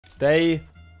Stay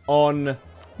on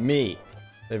me.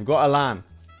 They've got a lamb.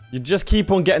 You just keep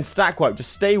on getting stack wiped.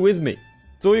 Just stay with me.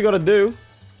 That's all you gotta do.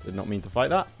 Did not mean to fight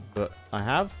that, but I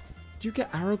have. Do you get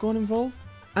Aragon involved?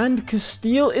 And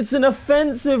Castile? It's an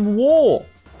offensive war.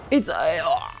 It's...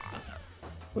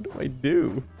 what do I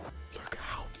do? Look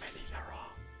how many there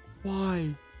are. Why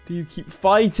do you keep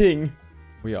fighting?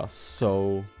 We are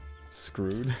so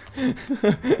screwed.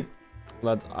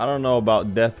 Lads, I don't know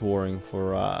about death warring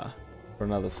for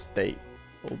another state.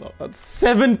 Hold up, that's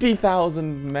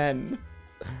 70,000 men.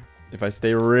 If I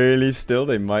stay really still,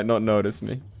 they might not notice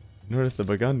me. Notice the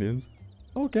Burgundians.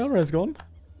 Oh, Galred's gone.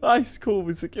 Nice, cool,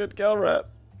 we secured Galred.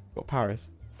 Got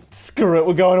Paris. Screw it,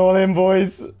 we're going all in,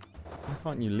 boys. Why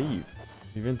can't you leave?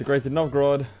 You've integrated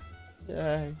Novgorod.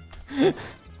 Yay.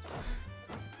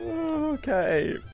 Okay.